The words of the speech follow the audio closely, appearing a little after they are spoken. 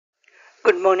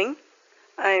Good morning.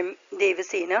 I am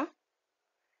Devasena.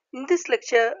 In this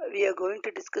lecture, we are going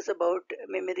to discuss about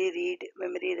memory read,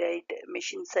 memory write,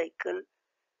 machine cycle,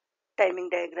 timing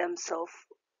diagrams of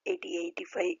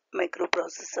 8085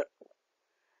 microprocessor.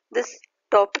 This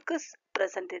topic is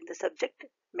present in the subject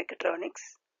mechatronics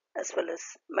as well as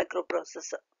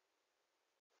microprocessor.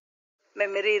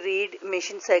 Memory read,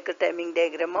 machine cycle timing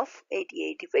diagram of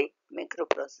 8085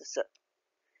 microprocessor.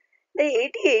 The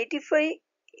 8085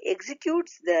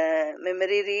 executes the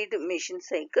memory read machine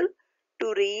cycle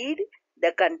to read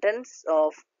the contents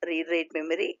of read-write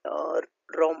memory or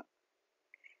ROM.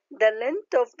 The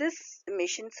length of this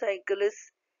machine cycle is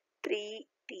 3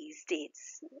 T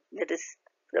states, that is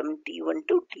from T1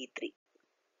 to T3.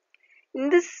 In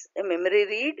this memory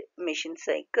read machine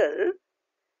cycle,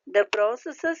 the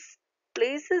processor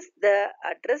places the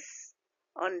address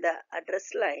on the address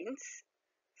lines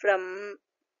from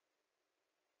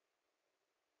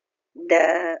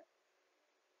the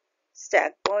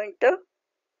stack pointer,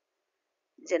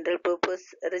 general purpose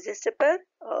register pair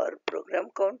or program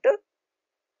counter,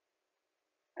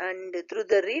 and through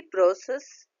the read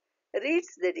process reads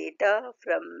the data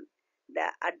from the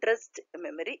addressed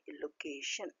memory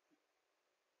location.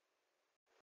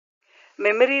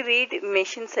 Memory read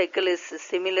machine cycle is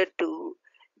similar to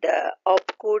the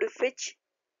opcode fetch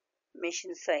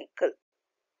machine cycle.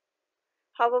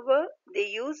 However, they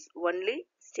use only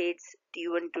states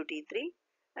T1 to T3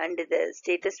 and the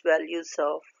status values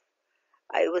of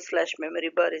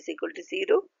IO/memory bar is equal to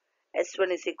 0,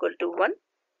 S1 is equal to 1,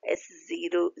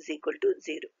 S0 is equal to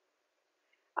 0.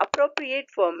 Appropriate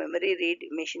for memory read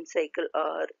machine cycle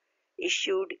are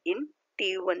issued in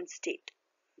T1 state.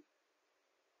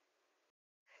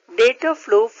 Data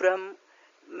flow from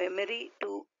memory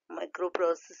to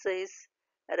microprocessor is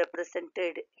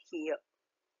represented here.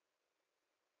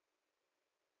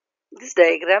 This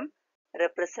diagram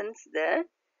represents the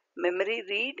memory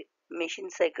read machine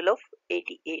cycle of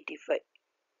 8085.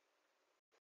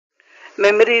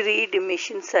 Memory read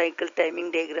machine cycle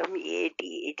timing diagram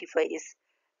 8085 is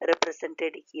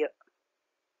represented here.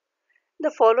 The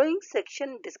following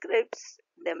section describes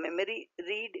the memory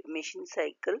read machine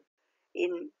cycle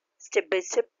in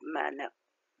step-by-step manner.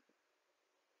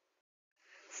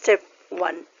 Step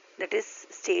 1, that is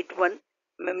state 1,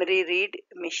 memory read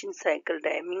machine cycle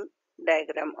timing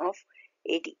diagram of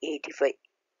 8085.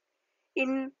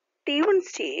 In T1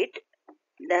 state,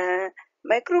 the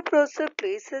microprocessor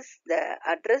places the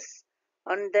address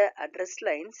on the address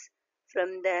lines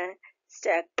from the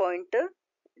stack pointer,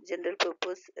 general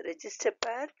purpose register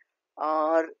pair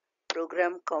or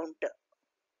program counter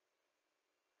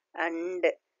and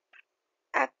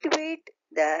activate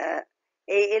the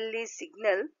ALE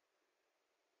signal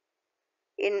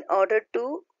in order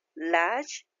to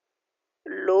latch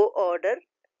low order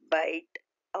byte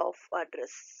of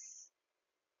address.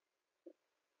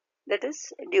 That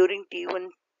is, during T1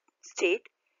 state,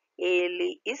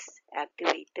 ALE is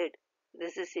activated.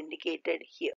 This is indicated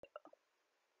here.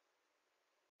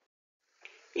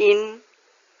 In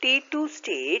T2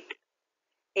 state,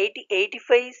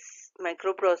 8085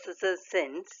 microprocessor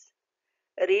sends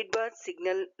read bar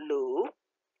signal low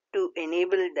to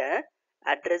enable the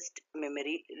addressed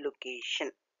memory location.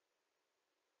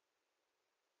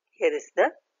 Here is the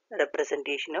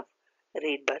representation of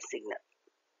read bar signal.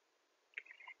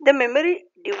 The memory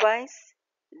device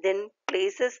then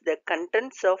places the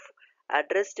contents of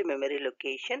addressed memory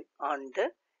location on the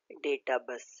data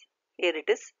bus. Here it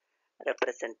is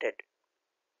represented.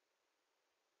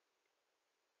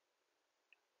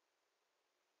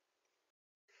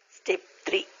 Step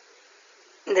 3,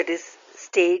 that is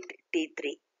state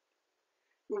T3.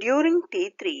 During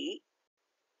T3,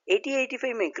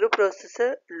 8085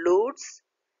 microprocessor loads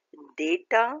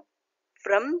data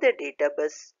from the data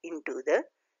bus into the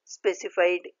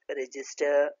specified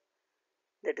register,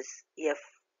 that is F,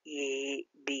 A,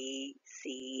 B,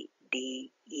 C,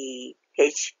 D, E,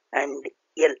 H and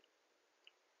L,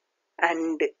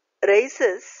 and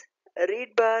raises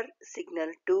read bar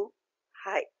signal to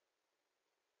high,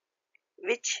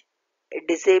 which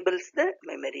disables the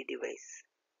memory device.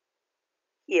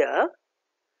 Here,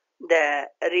 the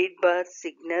read bar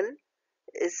signal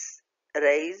is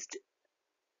raised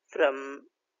from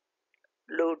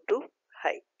low to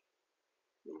high.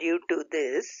 Due to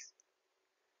this,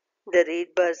 the read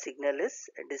bar signal is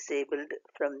disabled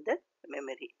from the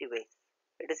memory device.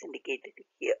 It is indicated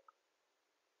here.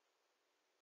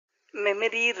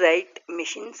 Memory write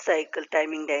machine cycle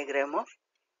timing diagram of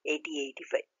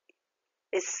 8085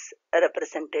 is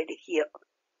represented here.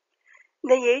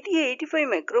 The 8085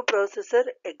 microprocessor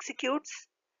executes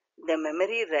the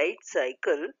memory write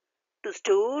cycle to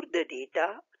store the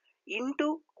data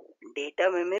into data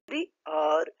memory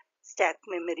or stack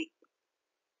memory.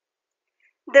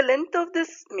 The length of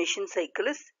this machine cycle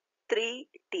is 3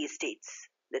 T states,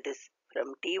 that is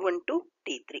from T1 to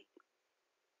T3.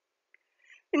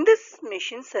 In this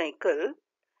machine cycle,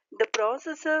 the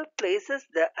processor places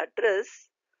the address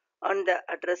on the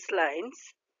address lines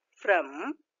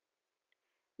from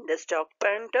the stock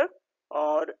pointer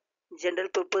or general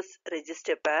purpose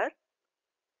register pair,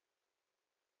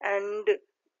 and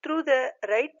through the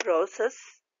write process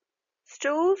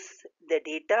stores the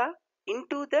data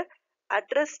into the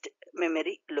addressed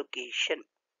memory location.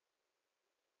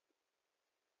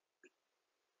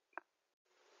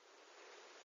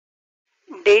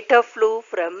 Data flow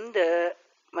from the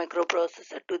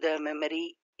microprocessor to the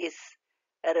memory is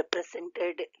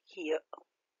represented here.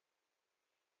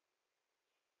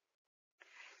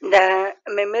 The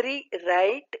memory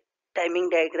write timing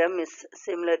diagram is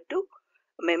similar to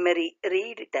memory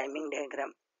read timing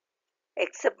diagram,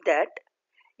 except that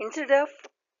instead of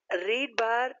read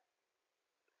bar,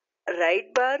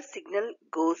 write bar signal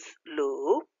goes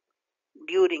low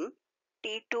during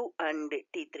T2 and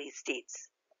T3 states.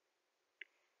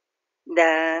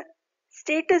 The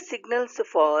status signals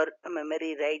for a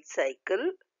memory write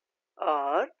cycle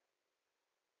are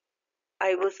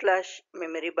IO slash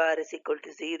memory bar is equal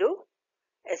to 0,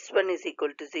 S1 is equal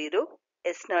to 0,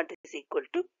 S0 is equal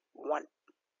to 1.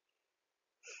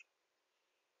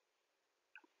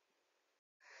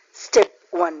 Step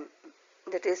 1,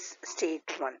 that is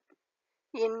state 1.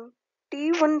 In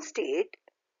T1 state,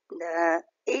 the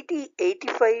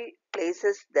 8085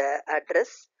 places the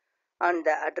address on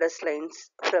the address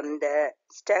lines from the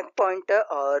stack pointer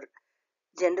or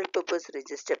general purpose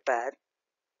register pair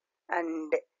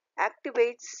and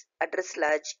activates address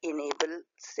latch enable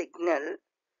signal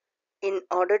in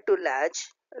order to latch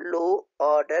low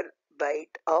order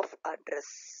byte of address.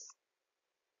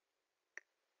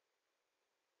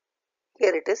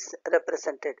 Here it is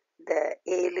represented. The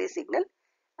ALE signal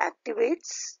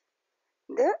activates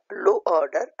the low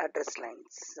order address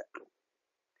lines.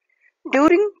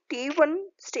 During T1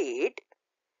 state,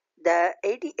 the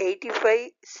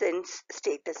 8085 sends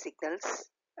status signals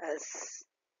as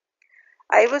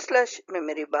IO slash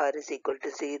memory bar is equal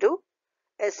to 0,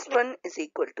 S1 is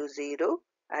equal to 0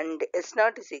 and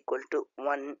S0 is equal to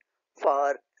 1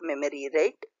 for memory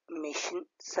write machine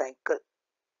cycle.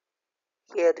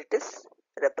 Here it is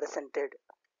represented.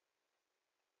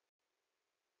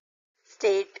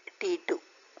 State T2.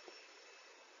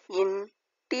 In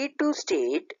T2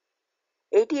 state,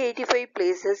 8085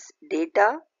 places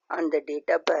data on the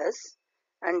data bus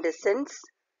and sends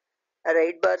a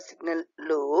write bar signal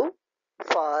low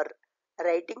for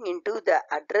writing into the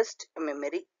addressed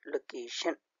memory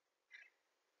location.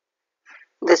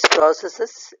 This process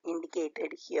is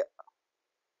indicated here.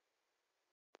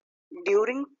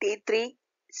 During T3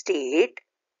 state,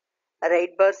 a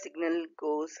write bar signal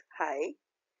goes high,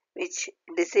 which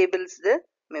disables the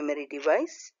memory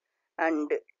device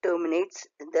and terminates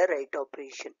the write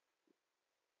operation.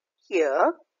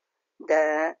 Here,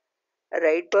 the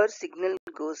write bar signal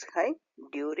goes high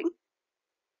during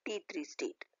T3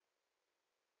 state.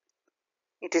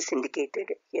 It is indicated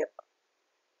here.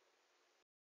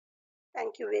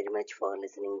 Thank you very much for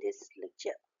listening this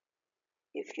lecture.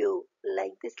 If you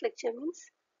like this lecture means,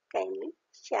 kindly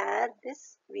share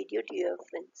this video to your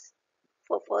friends.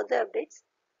 For further updates,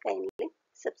 kindly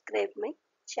subscribe my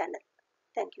channel.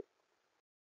 Thank you.